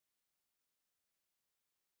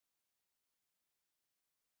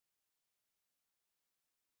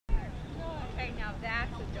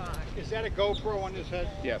dog. Is that a GoPro on his head?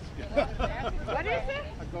 Yes. What is it?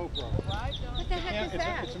 A GoPro. What the heck is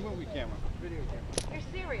that? It's a movie camera, video camera. You're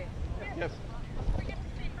serious? Yes. We get to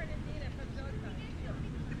see Fernandina from Zoka.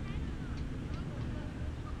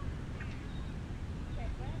 Okay,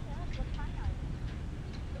 what kind are you?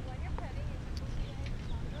 The one you're petting is a Bouvier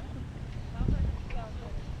Flandres.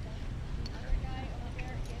 The other guy over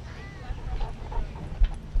there is a Black Russian Terrier.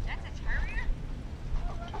 That's a terrier?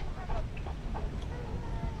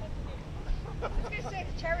 I was going to say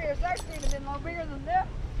the terriers I've seen have been no bigger than this.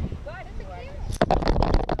 God, it's a cute.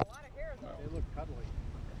 A lot of hair though. They look cuddly.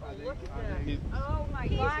 Look at that. Oh my God.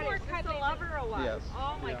 He's more cuddly lover or what? Yes.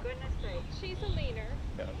 Oh my goodness sake. She's a leaner.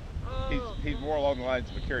 Yeah. Oh. He's more along the lines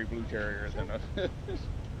of a Kerry Blue Terrier than a... Oh,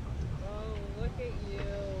 look at you.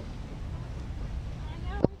 I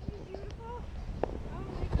know, isn't she beautiful? Oh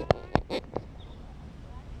my God.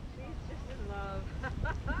 She's just in love.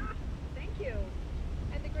 Thank you.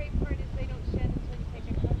 And the great part is they don't shed until you take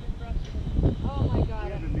a comb and brush them. Oh my God. We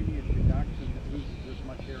have a miniature dachshund that loses this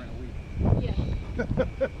much hair in a week. Yes.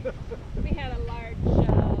 We had a large,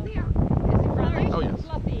 Oh, yes.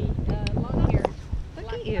 fluffy, long-haired.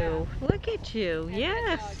 Look at you. Look at you.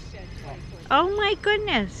 Yes. Oh my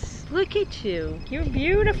goodness. Look at you. You're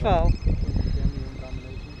beautiful. My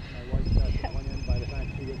wife got one in by the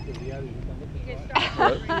time she gets to the other.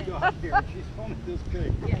 She's only this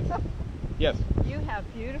big. Yes. Yes. You have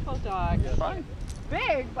beautiful dogs. Fine.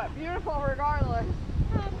 Big, but beautiful regardless.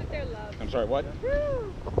 Oh, but they're loved. I'm sorry, what?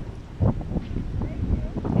 Woo.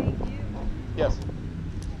 Thank you. Yes.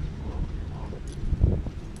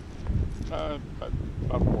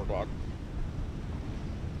 About 4 o'clock.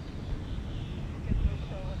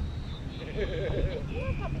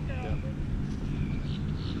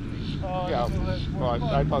 Yeah. Well,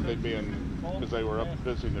 I thought they'd be in, because they were up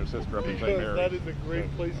visiting their sister up in St. Mary's. That is a great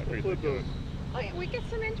place to put them. We get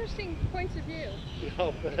some interesting points of view.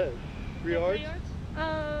 How bad? 3 yards?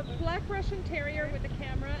 Black Russian Terrier with the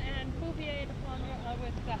camera and Bouvier de Flandres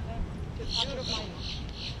with beautiful.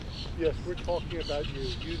 Yes, we're talking about you.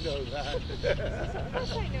 You know that. Of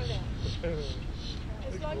course I know that.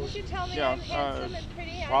 As long as you tell me I'm handsome and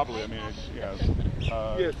pretty, probably. I'm I mean, happy. yes.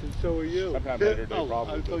 Yes, and so are you. Sometime later today, Oh,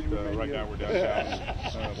 probably. I thought you were But, right now we're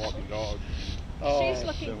downtown walking dogs. She's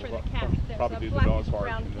looking for the cat. There's probably a do the black dog park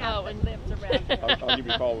brown and cat that lives around. I'll give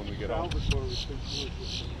you a call when we get home. Salvatore was so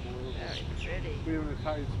Very pretty. we have an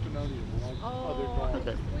Italian Spinoni, other Oh, dog.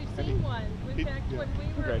 Okay. we've seen one. In fact, when we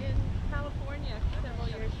were Okay. in California several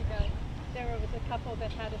years ago, there was a couple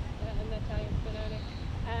that had an Italian Spinoni.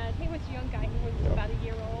 And he was a young guy. He was about a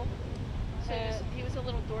year old. So he was a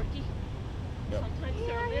little dorky. Yep. Sometimes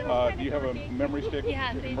they're a Yeah, little. Do you have a memory stick?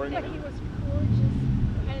 Yeah, You can bring But it? he was gorgeous.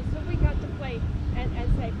 And so we got to play and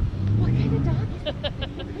say, what kind of dog is that?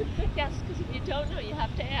 Yes, because if you don't know, you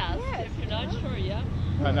have to ask. Yes, If you're not sure, yeah.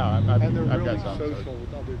 I know. And they're I've really got some. social So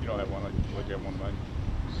with other you don't have one like you have one of mine.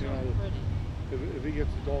 You know, Pretty. if he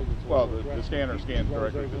gets a dog that's Well, a little the aggressive, scanner he scans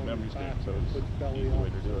rolls directly to over the on memory his stick, back, so it's puts belly an easy way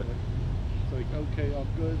up, to do it. It's like, okay, I'm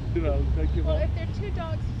good. You know, take him Well, up. if there are two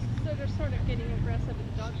dogs that are sort of getting aggressive at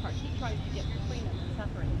the dog park, he tries to get between them and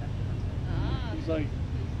separate them. Ah, He's like,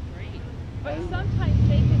 great. But sometimes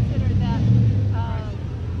they consider that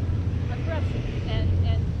aggressive, and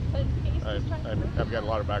so he's just trying to... I've got a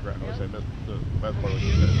lot of background noise. I missed the last part of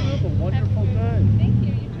you it. have a wonderful day. Thank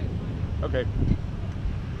you, you too. Okay.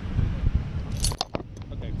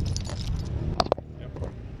 Okay. Yep.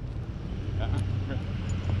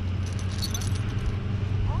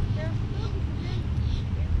 Oh, there's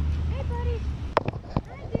Hey, buddy.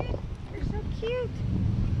 Hi, dude. You're so cute.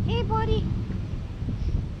 Hey, buddy.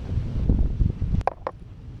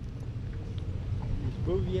 These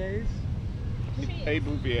Bouviers, A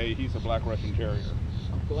Bouvier, he's a Black Russian Terrier.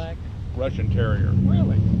 Black. Russian Terrier.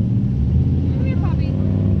 Really? Come here, puppy.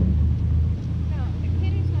 No, the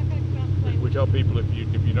kitty's not going to come out and play. We tell people if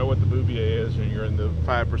you know what the Bouvier is, and you're in the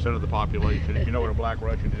 5% of the population. If you know what a Black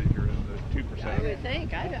Russian is, you're in the 2%. I would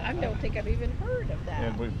think. I don't think I've even heard of that.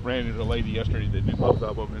 And we ran into a lady yesterday that did both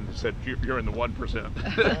of them and said, you're in the 1%.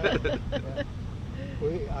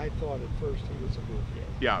 I thought at first he was a Bouvier.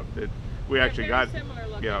 Yeah, we actually They're got, very similar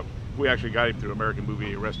looking. yeah, we actually got him through American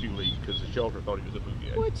Bouvier Rescue League because the shelter thought he was a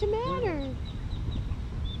Bouvier. What's the matter?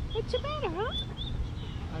 What's the matter, huh?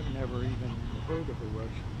 I've never even heard of a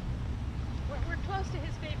Russian. We're close to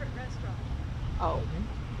his favorite restaurant. Oh,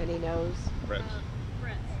 and he knows. Friends.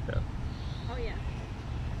 Brent's. Yeah. Oh, yeah.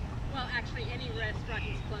 Well, actually, any restaurant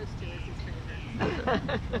he's close to is his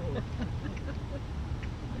favorite.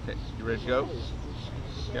 Okay, you ready to go?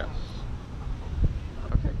 Yeah.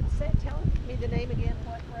 Tell me the name again.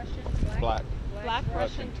 Black Russian. Black. Black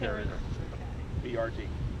Russian Terrier. BRT.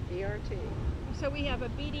 BRT. So we have a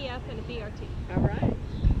BDF and a BRT. All right.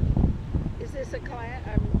 Is this a class?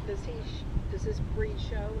 Does this breed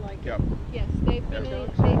show like? Yep. Yes, they've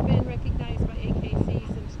been recognized by AKC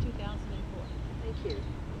since 2004. Thank you.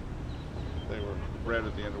 They were bred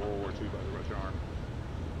at the end of World War II by the Russian Army.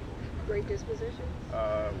 Great dispositions.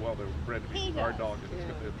 Well, they were bred to be guard dogs at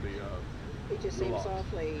the He just seems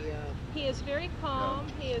awfully. He is very calm.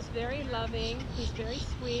 Yeah. He is very loving. He's very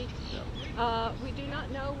sweet. Yeah. We do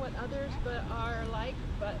not know what others are like,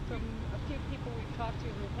 but from a few people we've talked to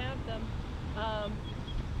who have them,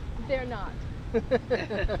 they're not.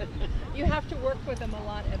 You have to work with them a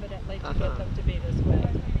lot, evidently, to get them to be this way.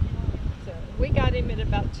 So we got him in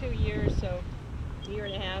about 2 years, so a year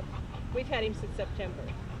and a half. We've had him since September.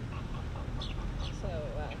 So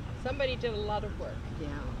somebody did a lot of work. Yeah,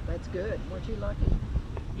 that's good. Weren't you lucky?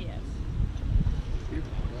 Yes.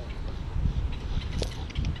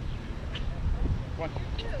 What?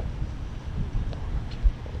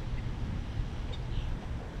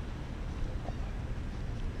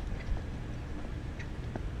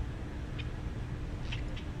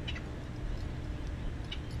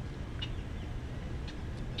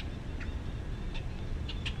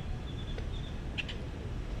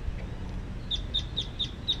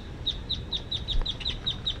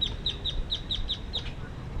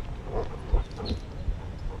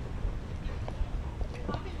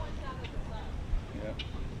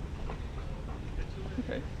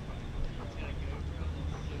 Okay.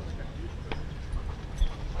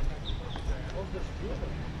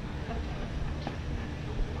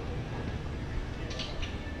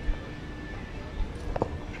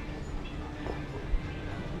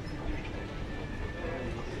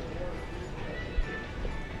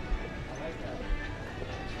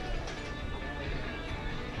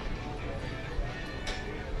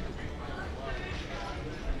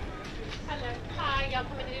 Hello. Hi, y'all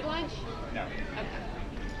coming to do lunch? No.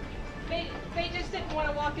 Okay. They just didn't want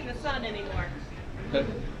to walk in the sun anymore.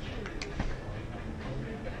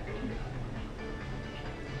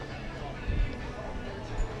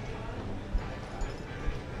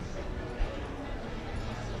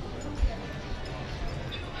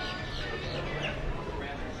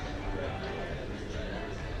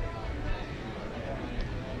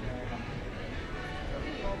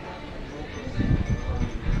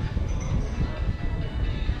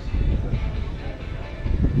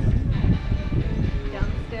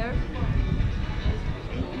 Downstairs.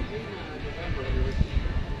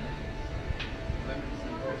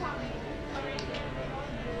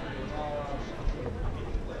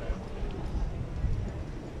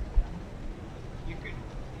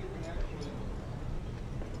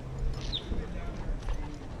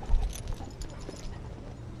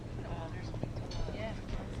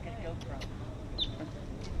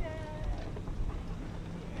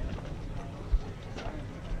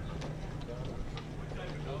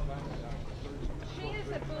 She is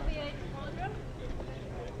a Bouvier Flandres,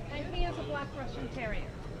 and he is a Black Russian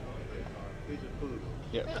Terrier. He's a poodle.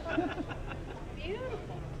 Yep.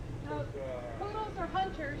 Beautiful. Now, poodles are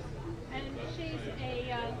hunters, and she's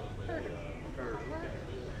a herder.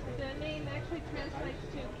 The name actually translates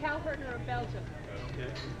to cow herder of Belgium.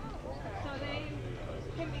 Okay. So they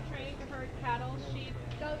can be trained to herd cattle, sheep,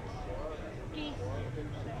 goats, geese.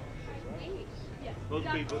 Geese? Yes. Most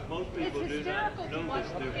ducks. people It's do hysterical not to know watch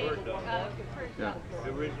this. the They're herd bird dogs. Yeah. ducks.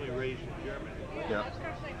 Originally raised in Germany. Yeah.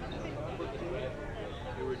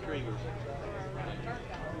 They were retrievers.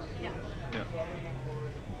 Yeah. Yeah.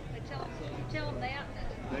 Tell them that.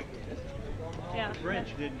 Yeah. The French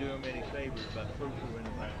didn't do them any favors by the first one in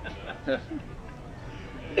the mouth.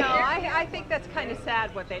 No, I think that's kind of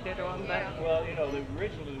sad what they do to them, but Well, you know,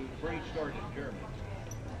 originally the breed started in Germany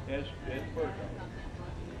as bird dogs.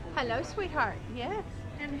 hello, sweetheart. Yes.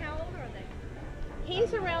 And how old are they?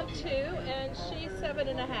 He's around 2 and she's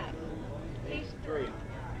 7.5. He's 3.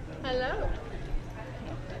 Hello.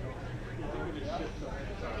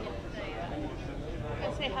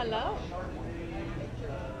 And say hello.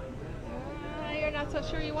 You're not so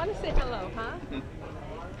sure you want to say hello, huh?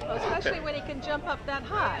 Well, especially when he can jump up that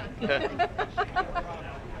high.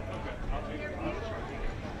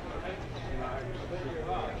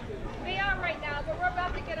 We are right now, but we're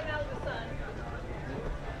about to get him out of the sun.